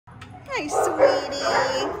Hi,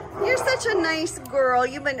 sweetie. You're such a nice girl.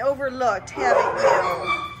 You've been overlooked, haven't you?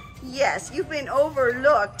 Yes, you've been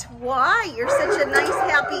overlooked. Why? You're such a nice,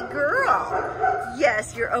 happy girl.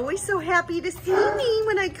 Yes, you're always so happy to see me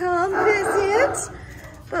when I come visit.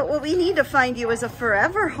 But what we need to find you is a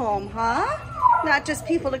forever home, huh? Not just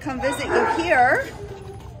people to come visit you here.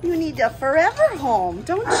 You need a forever home,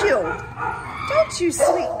 don't you? Don't you,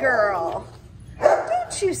 sweet girl?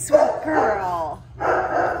 Don't you, sweet girl?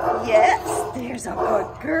 Yes, there's a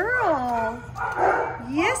good girl.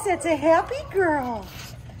 Yes, that's a happy girl.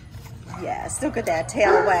 Yes, look at that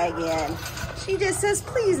tail wagging. She just says,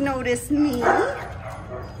 please notice me.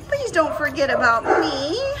 Please don't forget about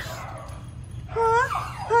me. Huh?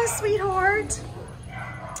 Huh, sweetheart?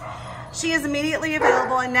 She is immediately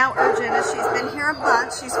available and now urgent as she's been here a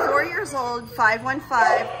bunch. She's 4 years old,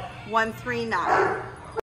 515139.